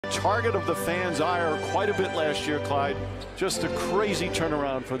target of the fans' ire quite a bit last year, Clyde. Just a crazy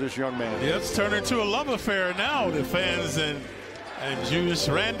turnaround for this young man. Yeah, it's turned into a love affair now, the fans and Julius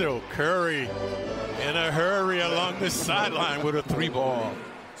Randle. Curry in a hurry along the sideline with a 3-ball.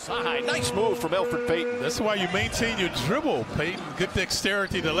 Nice move from Elfrid Payton. That's why you maintain your dribble, Payton. Good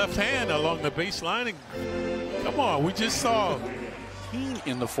dexterity to left hand along the baseline. And come on, we just saw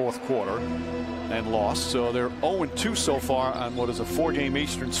in the fourth quarter and lost, so they're 0-2 so far on what is a 4-game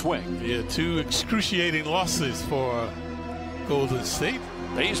Eastern swing. Yeah, 2 excruciating losses for Golden State.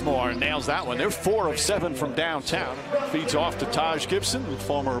 Bazemore nails that one. They're 4 of 7 from downtown. Feeds off to Taj Gibson, the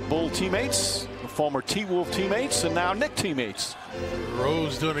former Bull teammates, the former T-Wolf teammates, and now Knicks teammates.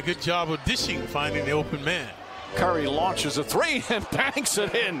 Rose doing a good job of dishing, finding the open man. Curry launches a 3 and banks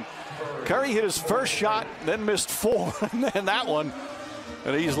it in. Curry hit his first shot, then missed 4, and then that one.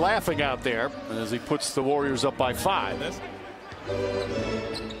 And he's laughing out there as he puts the Warriors up by 5.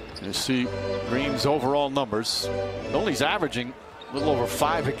 You see Green's overall numbers. He's averaging a little over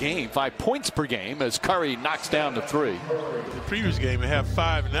 5 points per game as Curry knocks down the 3. The previous game, they have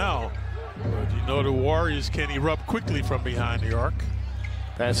 5 now. But you know the Warriors can erupt quickly from behind the arc.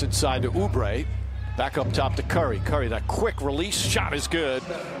 Pass inside to Oubre. Back up top to Curry. Curry, that quick release shot is good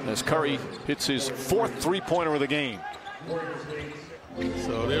as Curry hits his 4th 3-pointer of the game.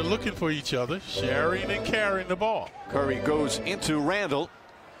 So they're looking for each other, sharing and carrying the ball. Curry goes into Randle.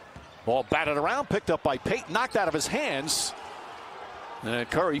 Ball batted around, picked up by Payton, knocked out of his hands. And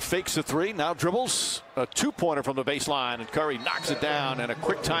Curry fakes a 3, now dribbles a 2-pointer from the baseline, and Curry knocks it down, and a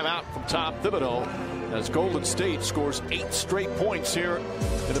quick timeout from Tom Thibodeau as Golden State scores 8 straight points here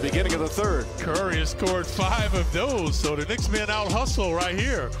in the beginning of the 3rd. Curry has scored 5 of those, so the Knicks men out hustle right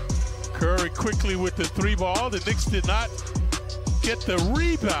here. Curry quickly with the 3-ball. The Knicks did not get the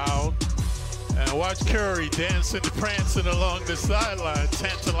rebound. And watch Curry dancing and prancing along the sideline,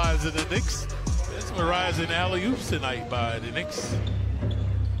 tantalizing the Knicks. Mesmerizing alley-oops tonight by the Knicks.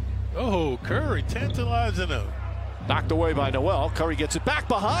 Oh, Curry tantalizing him. Knocked away by Noel. Curry gets it back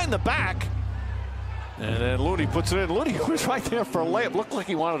behind the back. And then Looney puts it in. Looney was right there for a layup. Looked like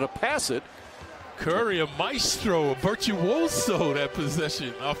he wanted to pass it. Curry, a maestro, a virtuoso, that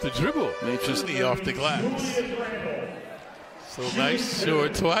possession off the dribble. Just off the glass. So nice,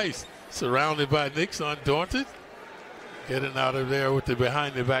 short twice. Surrounded by Knicks, undaunted. Getting out of there with the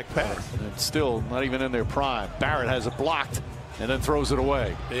behind-the-back pass. And still not even in their prime. Barrett has it blocked and then throws it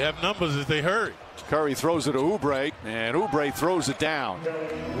away. They have numbers as they hurry. Curry throws it to Oubre, and Oubre throws it down.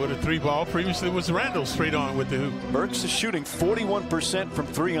 With a 3-ball, previously was Randle straight on with the hoop. Burks is shooting 41% from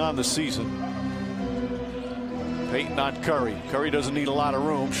 3 on the season. Payton on Curry. Curry doesn't need a lot of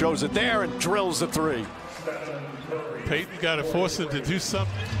room. Shows it there and drills the 3. Payton got to force him to do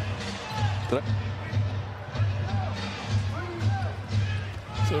something.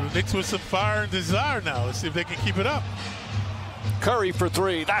 So the Knicks with some fire and desire now. Let's see if they can keep it up. Curry for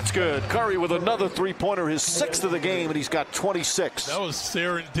 3. That's good. Curry with another 3-pointer, his 6th of the game, and he's got 26. That was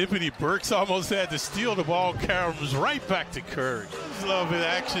serendipity. Burks almost had to steal the ball. Comes right back to Curry. Love in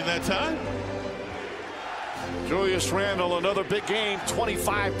action that time. Julius Randle, another big game,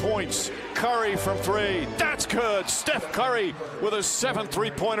 25 points. Curry from 3. That's good. Steph Curry with his 7th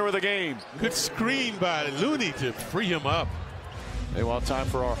 3-pointer of the game. Good screen by Looney to free him up. They want time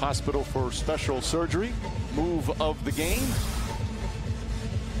for our hospital for special surgery. Move of the game.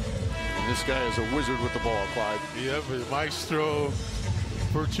 And this guy is a wizard with the ball, Clyde. Yep, maestro,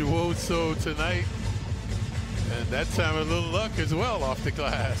 virtuoso tonight. And that time a little luck as well off the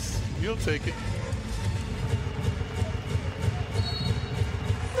glass. You'll take it.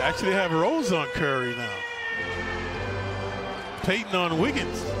 Actually have Rose on Curry now. Payton on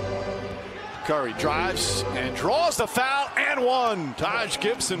Wiggins. Curry drives and draws the foul and 1. Taj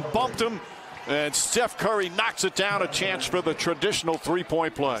Gibson bumped him, and Steph Curry knocks it down. A chance for the traditional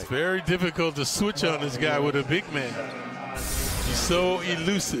 3-point play. It's very difficult to switch on this guy with a big man. He's so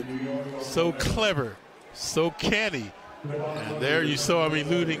elusive, so clever, so canny. And there you saw him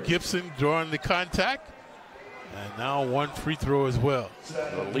eluding Gibson, drawing the contact. And now 1 free throw as well.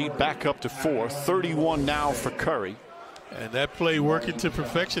 The lead back up to 4. 31 now for Curry. And that play working to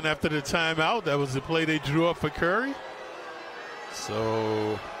perfection after the timeout. That was the play they drew up for Curry.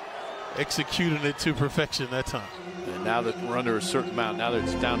 So executing it to perfection that time. And now that we're under a certain amount, now that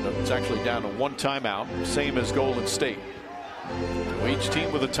it's actually down to 1 timeout, same as Golden State. Each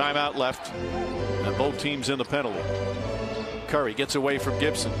team with a timeout left, and both teams in the penalty. Curry gets away from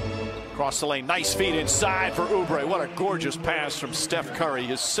Gibson. Across the lane, nice feed inside for Oubre. What a gorgeous pass from Steph Curry,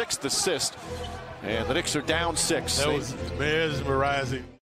 his 6th assist. And the Knicks are down 6. That was mesmerizing.